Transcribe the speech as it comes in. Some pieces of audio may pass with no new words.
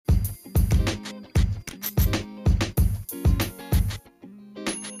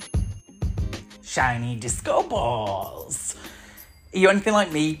shiny disco balls. Are you anything like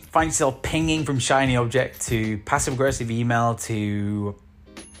me? Find yourself pinging from shiny object to passive aggressive email to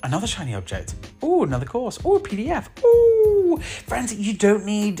another shiny object. Ooh, another course. Ooh, a PDF. Ooh. Friends, you don't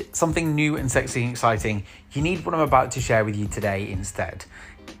need something new and sexy and exciting. You need what I'm about to share with you today instead.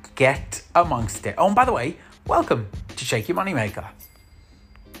 Get amongst it. Oh, and by the way, welcome to Shake Your Moneymaker.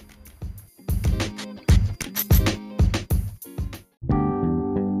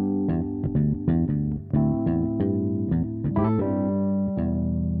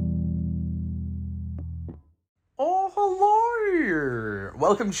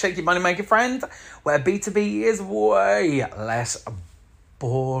 Welcome to Shake Your Moneymaker, friend, where B2B is way less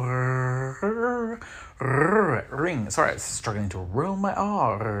boring. Sorry, I was struggling to roll my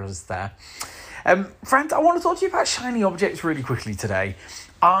R's there. Friend, I want to talk to you about shiny objects really quickly today.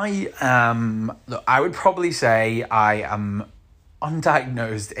 I would probably say I am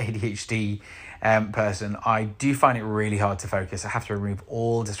undiagnosed ADHD person. I do find it really hard to focus. I have to remove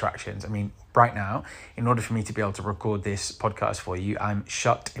all distractions. I mean, right now, in order for me to be able to record this podcast for you, I'm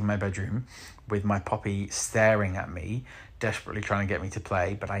shut in my bedroom with my puppy staring at me, desperately trying to get me to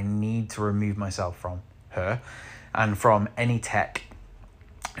play, but I need to remove myself from her and from any tech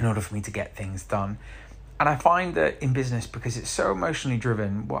in order for me to get things done. And I find that in business, because it's so emotionally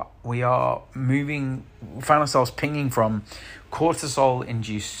driven, we find ourselves pinging from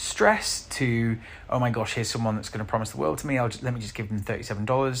cortisol-induced stress to, oh my gosh, here's someone that's going to promise the world to me. Let me just give them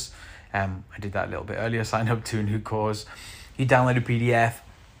 $37. I did that a little bit earlier. Sign up to a new course. You download a PDF.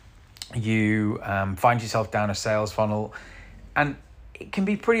 You find yourself down a sales funnel, and it can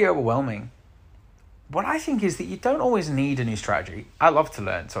be pretty overwhelming. What I think is that you don't always need a new strategy. I love to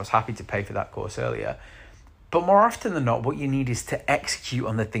learn, so I was happy to pay for that course earlier. But more often than not, what you need is to execute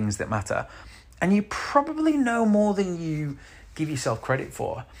on the things that matter. And you probably know more than you give yourself credit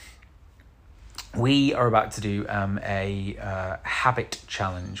for. We are about to do a habit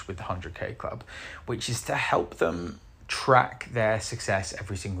challenge with the 100K Club, which is to help them track their success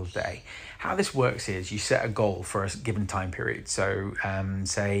every single day. How this works is you set a goal for a given time period. So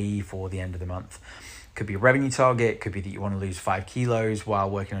say for the end of the month. Could be a revenue target, could be that you want to lose 5 kilos while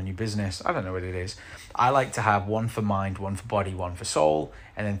working on your business. I don't know what it is. I like to have one for mind, one for body, one for soul,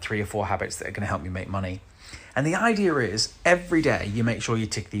 and then 3 or 4 habits that are going to help me make money. And the idea is every day you make sure you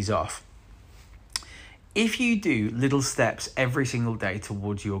tick these off. If you do little steps every single day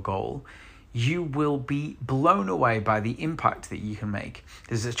towards your goal, you will be blown away by the impact that you can make.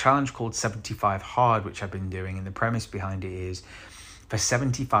 There's a challenge called 75 Hard, which I've been doing, and the premise behind it is for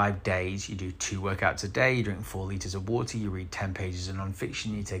 75 days, you do 2 workouts a day, you drink 4 liters of water, you read 10 pages of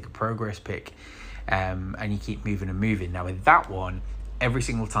nonfiction, you take a progress pic, and you keep moving and moving. Now with that one, every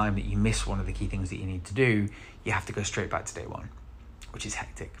single time that you miss one of the key things that you need to do, you have to go straight back to day 1, which is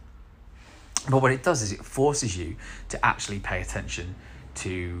hectic. But what it does is it forces you to actually pay attention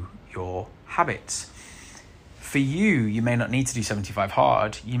to your habits. For you may not need to do 75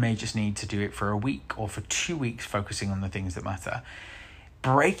 hard. You may just need to do it for a week or for 2 weeks, focusing on the things that matter.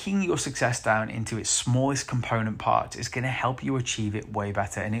 Breaking your success down into its smallest component parts is going to help you achieve it way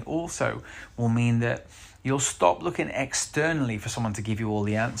better. And it also will mean that you'll stop looking externally for someone to give you all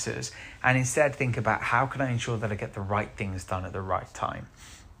the answers and instead think about, how can I ensure that I get the right things done at the right time?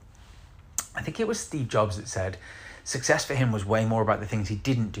 I think it was Steve Jobs that said success for him was way more about the things he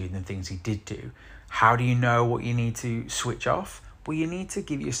didn't do than things he did do. How do you know what you need to switch off? Well, you need to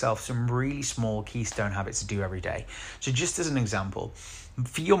give yourself some really small keystone habits to do every day. So just as an example,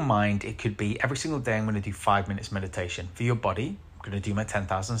 for your mind, it could be every single day I'm going to do 5 minutes meditation. For your body, I'm going to do my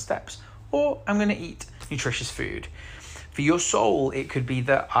 10,000 steps, or I'm going to eat nutritious food. For your soul, it could be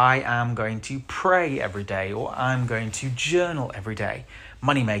that I am going to pray every day, or I'm going to journal every day.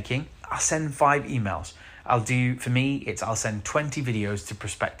 Money making, I'll send 5 emails. I'll send 20 videos to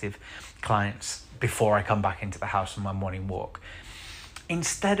prospective clients before I come back into the house on my morning walk.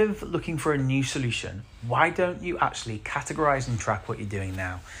 Instead of looking for a new solution, why don't you actually categorize and track what you're doing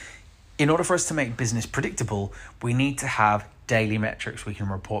now? In order for us to make business predictable, we need to have daily metrics we can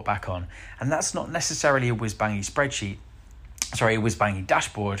report back on. And that's not necessarily a whiz-bangy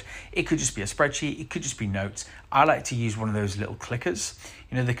dashboard. It could just be a spreadsheet. It could just be notes. I like to use one of those little clickers.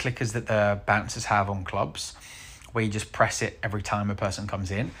 You know, the clickers that the bouncers have on clubs, where you just press it every time a person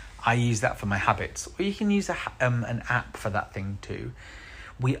comes in. I use that for my habits. Or you can use an app for that thing too.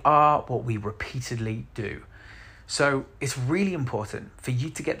 We are what we repeatedly do. So it's really important for you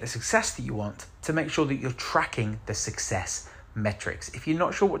to get the success that you want, to make sure that you're tracking the success metrics. If you're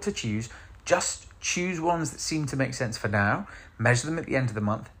not sure what to choose, just choose ones that seem to make sense for now, measure them at the end of the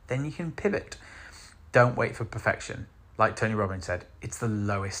month, then you can pivot. Don't wait for perfection. Like Tony Robbins said, it's the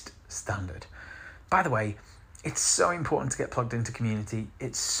lowest standard. By the way, it's so important to get plugged into community.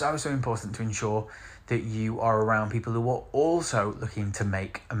 It's so important to ensure that you are around people who are also looking to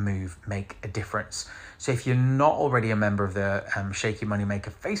make a move, make a difference. So if you're not already a member of the Shaky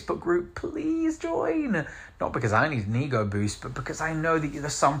Moneymaker Facebook group, please join. Not because I need an ego boost, but because I know that you're the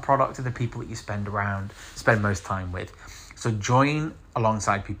sum product of the people that you spend most time with. So join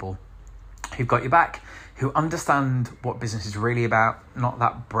alongside people who've got your back, who understand what business is really about, not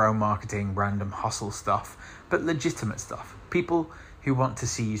that bro marketing, random hustle stuff, but legitimate stuff. People who want to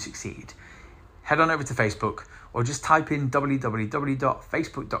see you succeed. Head on over to Facebook or just type in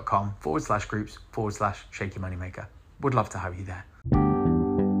www.facebook.com/groups/Shaky Moneymaker. Would love to have you there.